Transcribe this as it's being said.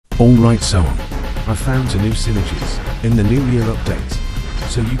Alright, so I found a new synergies in the New Year update.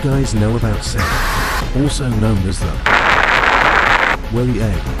 So you guys know about Seth, also known as the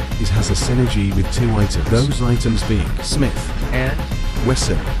it has a synergy with 2 items. Those items being Smith And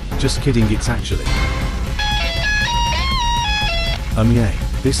Wesson. Just kidding, it's actually yeah,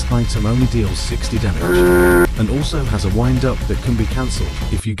 this item only deals 60 damage and also has a wind up that can be cancelled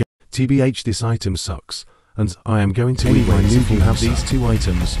if you get TBH. This item sucks, and I am going to anyways. If you have these 2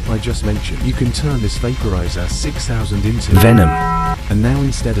 items I just mentioned, you can turn this vaporizer 6000 into Venom, and now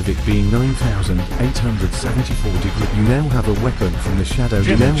instead of it being 9874 degree, you now have a weapon from the shadow.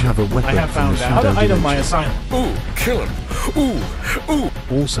 Jimmy, you now have a weapon I have from the found shadow out item my dimension. asylum. Ooh, kill him. Ooh, ooh.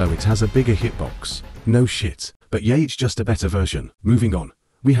 Also, it has a bigger hitbox. No shit. But yeah, it's just a better version. Moving on,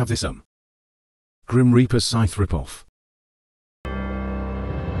 we have this Grim Reaper's Scythe ripoff.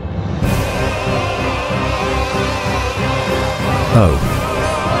 Oh.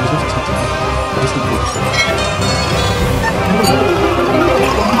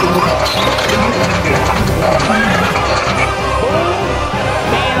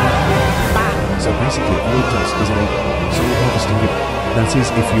 So basically all it does is enable soul harvesting. That is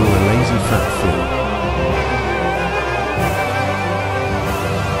if you're a lazy fat fool.